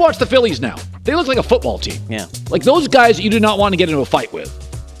Phillies. When you watch the Phillies now, they look like a football team. Yeah. Like those guys you do not want to get into a fight with.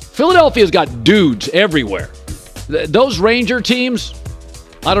 Philadelphia's got dudes everywhere. Those Ranger teams,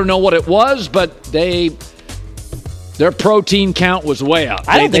 I don't know what it was, but their protein count was way up.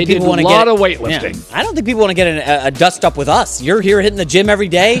 They did a lot of weightlifting. Yeah. I don't think people want to get a dust up with us. You're here hitting the gym every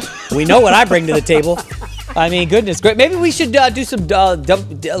day. We know what I bring to the table. I mean, goodness, great. Maybe we should do some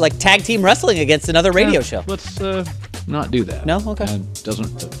like tag team wrestling against another radio show. Let's not do that. No, okay.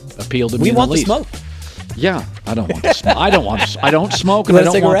 Doesn't appeal to me. We want the least. smoke. Yeah, I don't want to smoke. I don't smoke, and I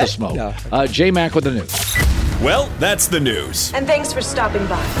don't want to smoke. No. J-Mac with the news. Well, that's the news. And thanks for stopping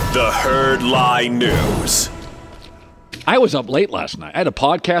by. The Herd Lie News. I was up late last night. I had a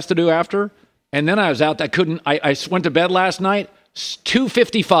podcast to do after, and then I was out. I went to bed last night.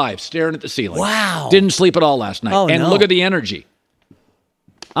 2:55, staring at the ceiling. Wow. Didn't sleep at all last night. And look at the energy.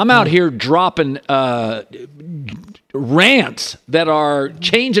 I'm out here dropping rants that are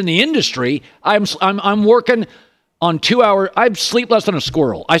changing the industry. I'm working on 2 hours. I sleep less than a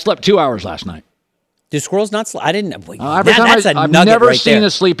squirrel. I slept 2 hours last night. Do squirrels not sleep? I didn't. I've never seen a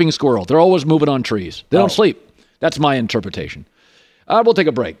sleeping squirrel. They're always moving on trees. They don't sleep. That's my interpretation. We'll take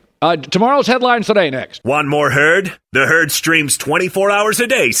a break. Tomorrow's headlines today next. Want more Herd? The Herd streams 24 hours a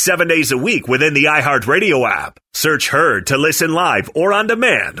day, 7 days a week within the iHeartRadio app. Search Herd to listen live or on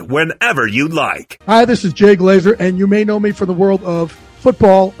demand whenever you like. Hi, this is Jay Glazer, and you may know me from the world of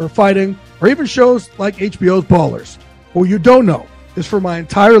football or fighting or even shows like HBO's Ballers. What you don't know is for my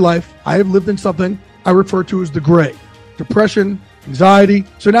entire life, I have lived in something I refer to as the gray. Depression, anxiety.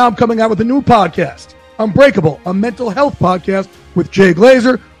 So now I'm coming out with a new podcast, Unbreakable, a mental health podcast with Jay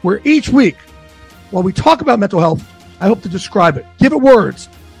Glazer, where each week, while we talk about mental health, I hope to describe it. Give it words.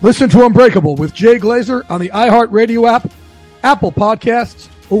 Listen to Unbreakable with Jay Glazer on the iHeartRadio app, Apple Podcasts,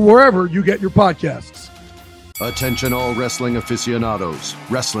 or wherever you get your podcasts. Attention all wrestling aficionados.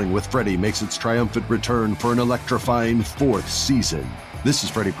 Wrestling with Freddie makes its triumphant return for an electrifying 4th season. This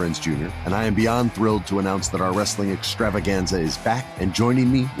is Freddie Prinze Jr., and I am beyond thrilled to announce that our wrestling extravaganza is back, and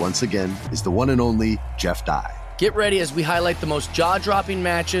joining me once again is the one and only Jeff Dye. Get ready as we highlight the most jaw-dropping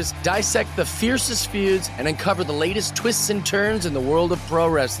matches, dissect the fiercest feuds, and uncover the latest twists and turns in the world of pro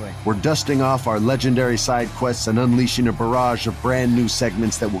wrestling. We're dusting off our legendary side quests and unleashing a barrage of brand new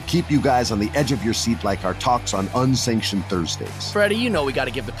segments that will keep you guys on the edge of your seat like our talks on Unsanctioned Thursdays. Freddie, you know we got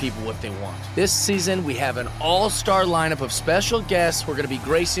to give the people what they want. This season, we have an all-star lineup of special guests who are going to be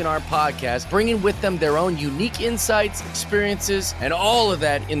gracing our podcast, bringing with them their own unique insights, experiences, and all of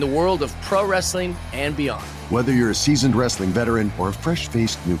that in the world of pro wrestling and beyond. Whether you're a seasoned wrestling veteran or a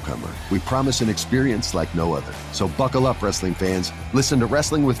fresh-faced newcomer, we promise an experience like no other. So buckle up, wrestling fans. Listen to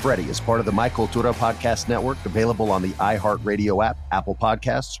Wrestling with Freddie as part of the My Cultura Podcast Network, available on the iHeartRadio app, Apple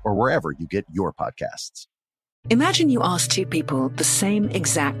Podcasts, or wherever you get your podcasts. Imagine you ask two people the same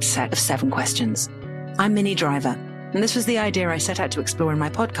exact set of 7 questions. I'm Minnie Driver, and this was the idea I set out to explore in my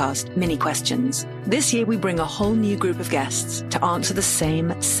podcast, Mini Questions. This year, we bring a whole new group of guests to answer the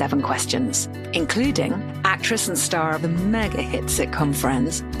same 7 questions, including actress and star of the mega hit sitcom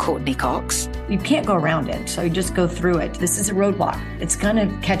Friends, Courtney Cox. You can't go around it, so you just go through it. This is a roadblock. It's going to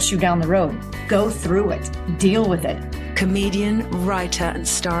catch you down the road. Go through it. Deal with it. Comedian, writer, and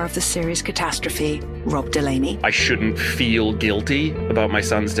star of the series Catastrophe, Rob Delaney. I shouldn't feel guilty about my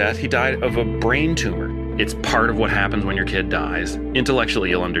son's death. He died of a brain tumor. It's part of what happens when your kid dies. Intellectually,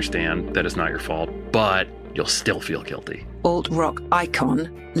 you'll understand that it's not your fault, but you'll still feel guilty. Alt-rock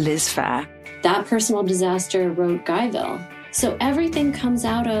icon, Liz Phair. That personal disaster wrote Guyville. So everything comes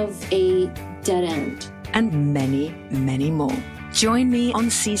out of a dead end. And many, many more. Join me on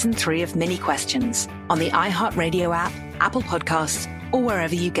Season 3 of Mini Questions on the iHeartRadio app, Apple Podcasts, or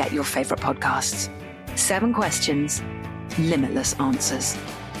wherever you get your favorite podcasts. 7 questions, limitless answers.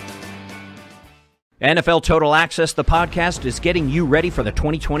 NFL Total Access, the podcast, is getting you ready for the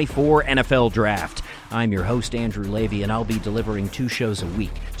 2024 NFL Draft. I'm your host, Andrew Levy, and I'll be delivering 2 shows a week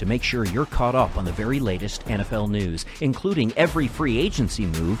to make sure you're caught up on the very latest NFL news, including every free agency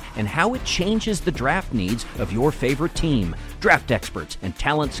move and how it changes the draft needs of your favorite team. Draft experts and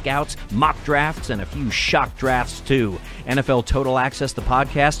talent scouts, mock drafts, and a few shock drafts, too. NFL Total Access, the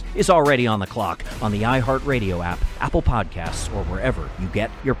podcast, is already on the clock on the iHeartRadio app, Apple Podcasts, or wherever you get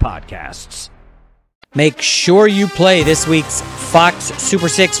your podcasts. Make sure you play this week's Fox Super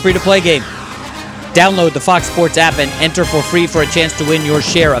 6 free-to-play game. Download the Fox Sports app and enter for free for a chance to win your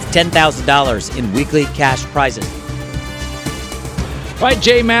share of $10,000 in weekly cash prizes. All right,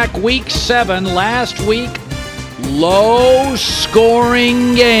 J-Mac, Week 7. Last week, low-scoring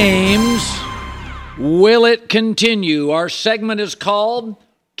games. Will it continue? Our segment is called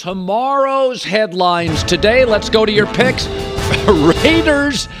Tomorrow's Headlines. Today, let's go to your picks.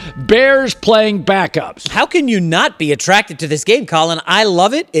 Raiders, Bears playing backups. How can you not be attracted to this game, Colin? I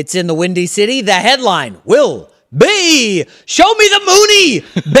love it. It's in the Windy City. The headline will be, show me the Mooney.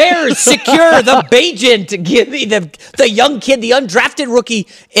 Bears secure the Bajent. Give me the young kid, the undrafted rookie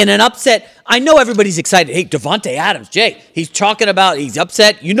in an upset. I know everybody's excited. Hey, Devontae Adams, Jay, he's talking about he's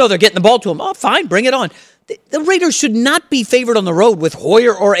upset. You know they're getting the ball to him. Oh, fine, bring it on. The Raiders should not be favored on the road with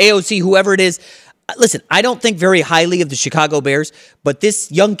Hoyer or AOC, whoever it is. Listen, I don't think very highly of the Chicago Bears, but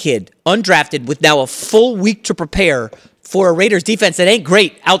this young kid, undrafted, with now a full week to prepare for a Raiders defense that ain't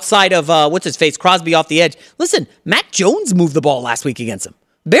great outside of, Crosby off the edge. Listen, Mac Jones moved the ball last week against him.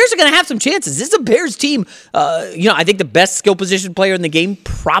 Bears are going to have some chances. This is a Bears team. I think the best skill position player in the game,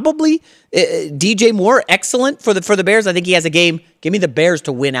 probably DJ Moore, excellent for the Bears. I think he has a game. Give me the Bears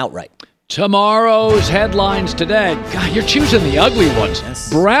to win outright. Tomorrow's headlines today. God, you're choosing the ugly ones. Yes.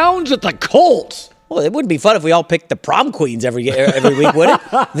 Browns at the Colts. Well, it wouldn't be fun if we all picked the prom queens every week, would it?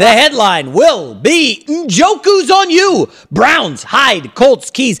 The headline will be, Njoku's on you. Browns, Hyde, Colts,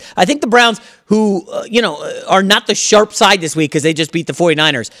 Keys. I think the Browns, who, are not the sharp side this week because they just beat the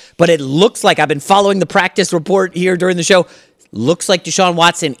 49ers. But it looks like, I've been following the practice report here during the show, looks like Deshaun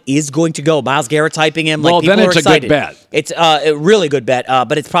Watson is going to go. Myles Garrett's hyping him. Well, then it's a good bet. It's a really good bet,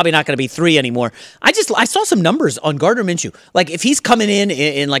 but it's probably not going to be 3 anymore. I saw some numbers on Gardner Minshew. Like, if he's coming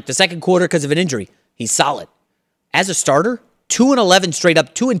in like the second quarter because of an injury, he's solid. As a starter, 2-11 straight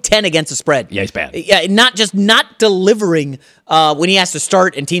up, 2-10 against the spread. Yeah, he's bad. Yeah, not delivering when he has to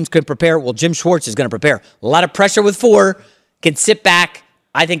start and teams can prepare. Well, Jim Schwartz is going to prepare. A lot of pressure with 4, can sit back.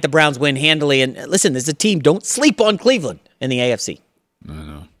 I think the Browns win handily. And listen, there's a team. Don't sleep on Cleveland in the AFC. I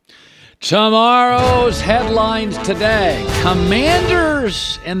know. Tomorrow's headlines today.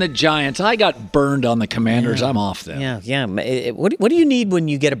 Commanders and the Giants. I got burned on the Commanders. Yeah. I'm off them. Yeah. What do you need when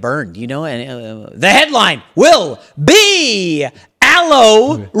you get a burn? And the headline will be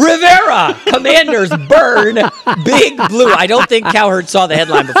Aloe Rivera. Commanders burn Big Blue. I don't think Cowherd saw the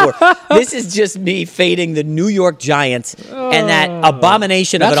headline before. This is just me fading the New York Giants and that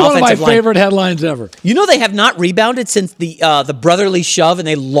abomination of an offensive line. That's one of my favorite headlines ever. You know they have not rebounded since the brotherly shove, and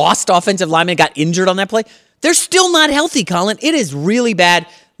they lost offensive linemen, got injured on that play. They're still not healthy, Colin. It is really bad.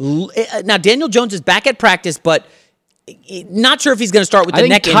 Now, Daniel Jones is back at practice, but not sure if he's going to start with the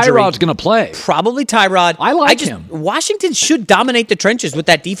neck injury. Tyrod's going to play. Probably Tyrod. I like him. Washington should dominate the trenches with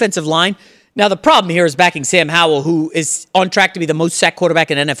that defensive line. Now, the problem here is backing Sam Howell, who is on track to be the most sacked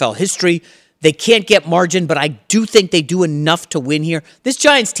quarterback in NFL history. They can't get margin, but I do think they do enough to win here. This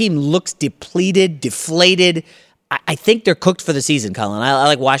Giants team looks depleted, deflated. I think they're cooked for the season, Colin. I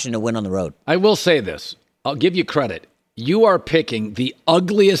like Washington to win on the road. I will say this. I'll give you credit. You are picking the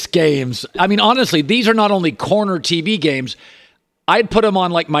ugliest games. I mean, honestly, these are not only corner TV games. I'd put them on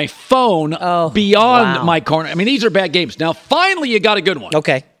like my phone beyond my corner. I mean, these are bad games. Now, finally, you got a good one.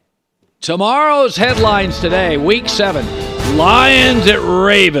 Okay. Tomorrow's headlines today, Week 7. Lions at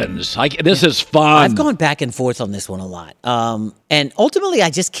Ravens. This is fun. I've gone back and forth on this one a lot. And ultimately,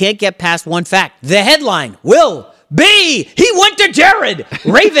 I just can't get past one fact. The headline will be, he went to Jared.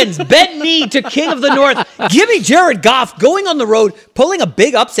 Ravens bend knee to King of the North. Give me Jared Goff going on the road, pulling a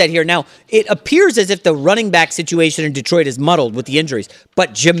big upset here. Now, it appears as if the running back situation in Detroit is muddled with the injuries,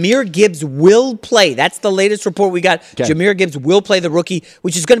 but Jahmyr Gibbs will play. That's the latest report we got. Okay. Jahmyr Gibbs will play the rookie,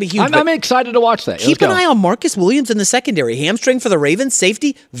 which is going to be huge. I'm excited to watch that. Keep an eye on Marcus Williams in the secondary. Hamstring for the Ravens,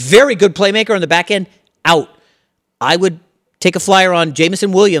 safety, very good playmaker on the back end, out. I would take a flyer on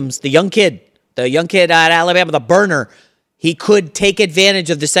Jameson Williams, the young kid at Alabama, the burner. He could take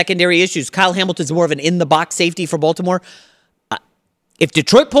advantage of the secondary issues. Kyle Hamilton's more of an in-the-box safety for Baltimore. If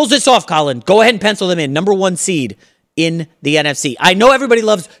Detroit pulls this off, Colin, go ahead and pencil them in. Number 1 seed in the NFC. I know everybody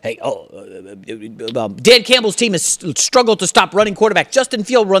loves, Dan Campbell's team has struggled to stop running quarterback. Justin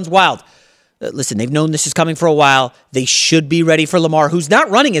Field runs wild. Listen, they've known this is coming for a while. They should be ready for Lamar, who's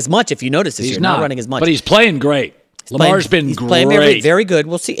not running as much, if you notice this year. He's not running as much. But he's playing great. Lamar's been great. Playing very good.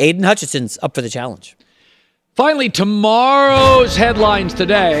 We'll see. Aiden Hutchinson's up for the challenge. Finally, tomorrow's headlines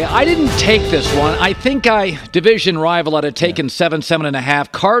today. I didn't take this one. I think division rival, I'd have taken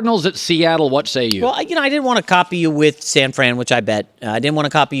 7.5. Cardinals at Seattle. What say you? Well, I didn't want to copy you with San Fran, which I bet. I didn't want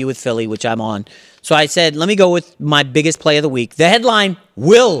to copy you with Philly, which I'm on. So I said, let me go with my biggest play of the week. The headline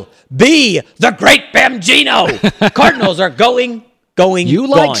will be the Great Bambino. Cardinals are going. You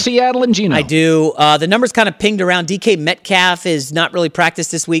like Seattle and Geno? I do. The numbers kind of pinged around. DK Metcalf is not really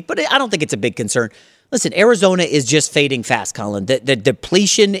practiced this week, but I don't think it's a big concern. Listen, Arizona is just fading fast, Colin. The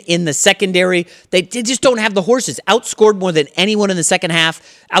depletion in the secondary, they just don't have the horses. Outscored more than anyone in the second half,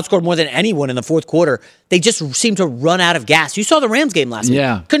 outscored more than anyone in the fourth quarter. They just seem to run out of gas. You saw the Rams game last week.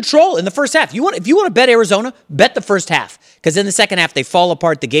 Yeah. Control in the first half. If you want to bet Arizona, bet the first half. Because in the second half, they fall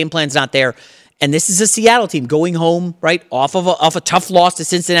apart. The game plan's not there. And this is a Seattle team going home, right, off a tough loss to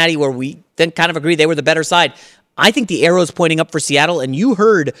Cincinnati where we then kind of agree they were the better side. I think the arrow's pointing up for Seattle, and you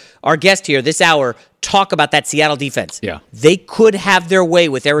heard our guest here this hour talk about that Seattle defense. Yeah. They could have their way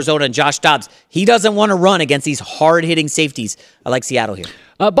with Arizona and Josh Dobbs. He doesn't want to run against these hard-hitting safeties. I like Seattle here.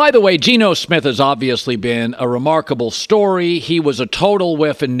 By the way, Geno Smith has obviously been a remarkable story. He was a total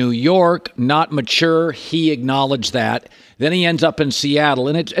whiff in New York, not mature. He acknowledged that. Then he ends up in Seattle,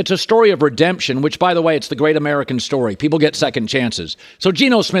 and it's a story of redemption, which, by the way, it's the great American story. People get second chances. So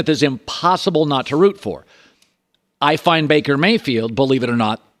Geno Smith is impossible not to root for. I find Baker Mayfield, believe it or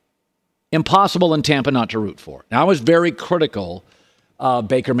not, impossible in Tampa not to root for. Now, I was very critical of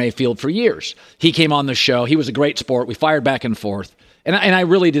Baker Mayfield for years. He came on the show. He was a great sport. We fired back and forth. And I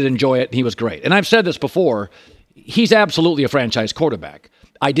really did enjoy it. He was great. And I've said this before. He's absolutely a franchise quarterback.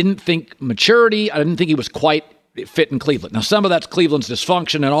 I didn't think maturity. I didn't think he was quite fit in Cleveland. Now, some of that's Cleveland's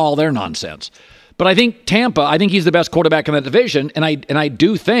dysfunction and all their nonsense. But I think Tampa, I think he's the best quarterback in that division. And I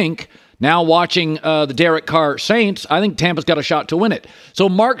do think, now watching the Derek Carr Saints, I think Tampa's got a shot to win it. So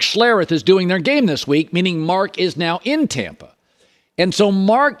Mark Schlereth is doing their game this week, meaning Mark is now in Tampa. And so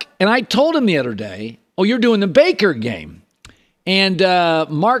Mark, and I told him the other day, oh, you're doing the Baker game. And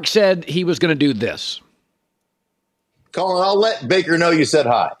Mark said he was going to do this. Colin, I'll let Baker know you said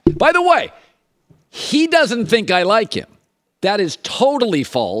hi. By the way, he doesn't think I like him. That is totally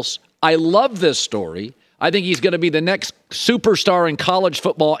false. I love this story. I think he's going to be the next superstar in college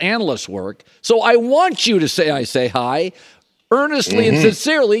football analyst work. So I want you to say I say hi earnestly and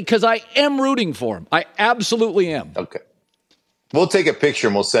sincerely because I am rooting for him. I absolutely am. Okay. We'll take a picture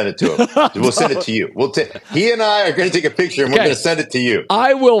and we'll send it to him. We'll send it to you. He and I are going to take a picture and we're going to send it to you.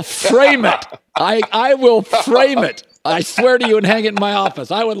 I will frame it. I will frame it. I swear to you and hang it in my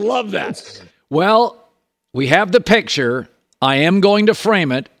office. I would love that. Well, we have the picture. I am going to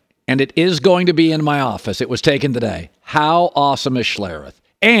frame it, and it is going to be in my office. It was taken today. How awesome is Schlereth?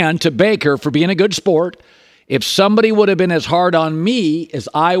 And to Baker for being a good sport. If somebody would have been as hard on me as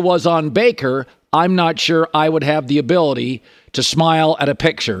I was on Baker, I'm not sure I would have the ability to smile at a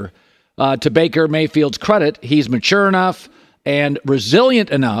picture. To Baker Mayfield's credit, he's mature enough and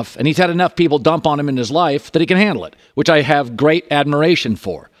resilient enough, and he's had enough people dump on him in his life that he can handle it, which I have great admiration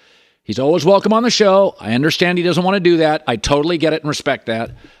for. He's always welcome on the show. I understand he doesn't want to do that. I totally get it and respect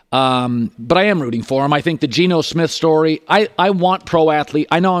that. But I am rooting for him. I think the Geno Smith story, I want pro athlete.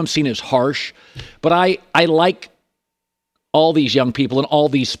 I know I'm seen as harsh, but I like all these young people in all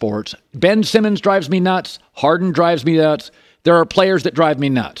these sports. Ben Simmons drives me nuts. Harden drives me nuts. There are players that drive me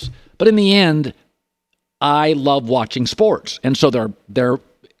nuts. But in the end, I love watching sports. And so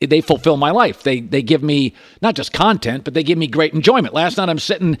they fulfill my life. They give me not just content, but they give me great enjoyment. Last night I'm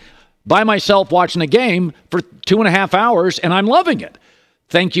sitting by myself watching a game for 2.5 hours, and I'm loving it.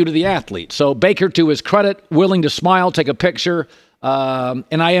 Thank you to the athlete. So Baker, to his credit, willing to smile, take a picture,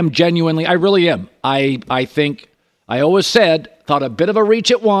 and I am genuinely, I really am. I think, I always said, thought a bit of a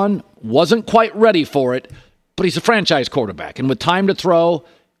reach at one, wasn't quite ready for it, but he's a franchise quarterback. And with time to throw,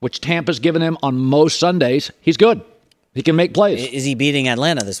 which Tampa's given him on most Sundays, he's good. He can make plays. Is he beating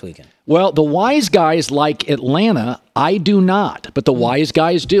Atlanta this weekend? Well, the wise guys like Atlanta. I do not, but the wise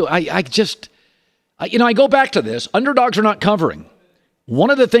guys do. I go back to this. Underdogs are not covering. One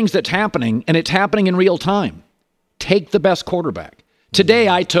of the things that's happening, and it's happening in real time, take the best quarterback. Today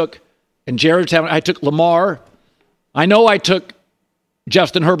I took Lamar. I know I took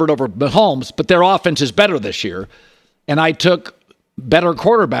Justin Herbert over Mahomes, but their offense is better this year. And I took better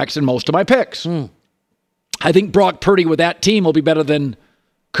quarterbacks in most of my picks. I think Brock Purdy with that team will be better than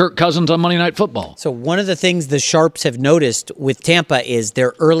Kirk Cousins on Monday Night Football. So one of the things the Sharps have noticed with Tampa is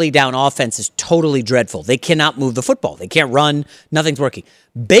their early down offense is totally dreadful. They cannot move the football. They can't run. Nothing's working.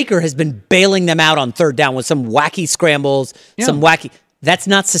 Baker has been bailing them out on third down with some wacky scrambles, That's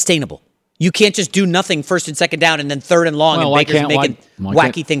not sustainable. You can't just do nothing first and second down and then third and long and Baker's making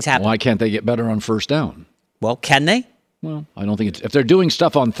wacky things happen. Why can't they get better on first down? Well, can they? Well, I don't think if they're doing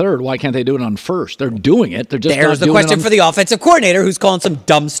stuff on third, why can't they do it on first? They're doing it. They're just There's not the question for the offensive coordinator who's calling some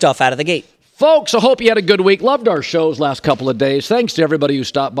dumb stuff out of the gate. Folks, I hope you had a good week. Loved our shows last couple of days. Thanks to everybody who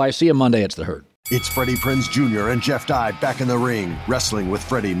stopped by. See you Monday. It's The Herd. It's Freddie Prinze Jr. and Jeff Dye back in the ring. Wrestling with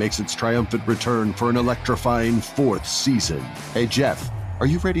Freddie makes its triumphant return for an electrifying 4th season. Hey, Jeff, are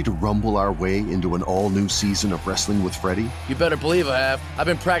you ready to rumble our way into an all-new season of Wrestling with Freddie? You better believe I have. I've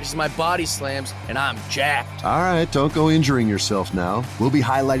been practicing my body slams, and I'm jacked. All right, don't go injuring yourself now. We'll be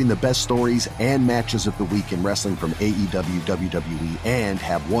highlighting the best stories and matches of the week in wrestling from AEW, WWE, and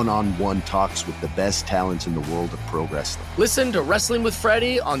have one-on-one talks with the best talents in the world of pro wrestling. Listen to Wrestling with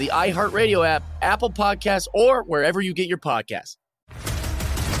Freddie on the iHeartRadio app, Apple Podcasts, or wherever you get your podcasts.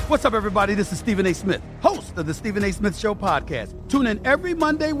 What's up, everybody? This is Stephen A. Smith, host of the Stephen A. Smith Show podcast. Tune in every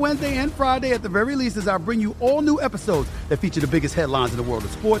Monday, Wednesday, and Friday at the very least as I bring you all new episodes that feature the biggest headlines in the world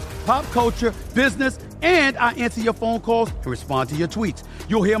of sports, pop culture, business, and I answer your phone calls and respond to your tweets.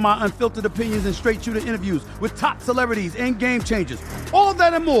 You'll hear my unfiltered opinions and straight-shooter interviews with top celebrities and game changers. All of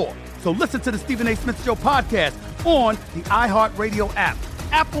that and more. So listen to the Stephen A. Smith Show podcast on the iHeartRadio app,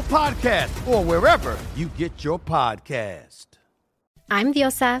 Apple Podcasts, or wherever you get your podcast. I'm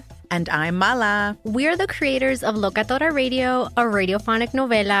Diosa. And I'm Mala. We're the creators of Locatora Radio, a radiophonic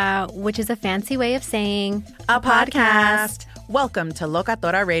novela, which is a fancy way of saying a podcast. Welcome to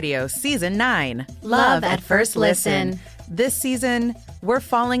Locatora Radio Season 9. Love at First Listen. This season, we're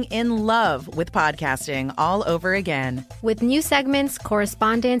falling in love with podcasting all over again. With new segments,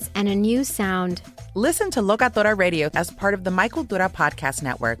 correspondence, and a new sound. Listen to Locatora Radio as part of the My Cultura Podcast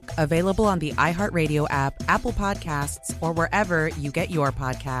Network. Available on the iHeartRadio app, Apple Podcasts, or wherever you get your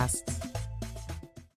podcasts.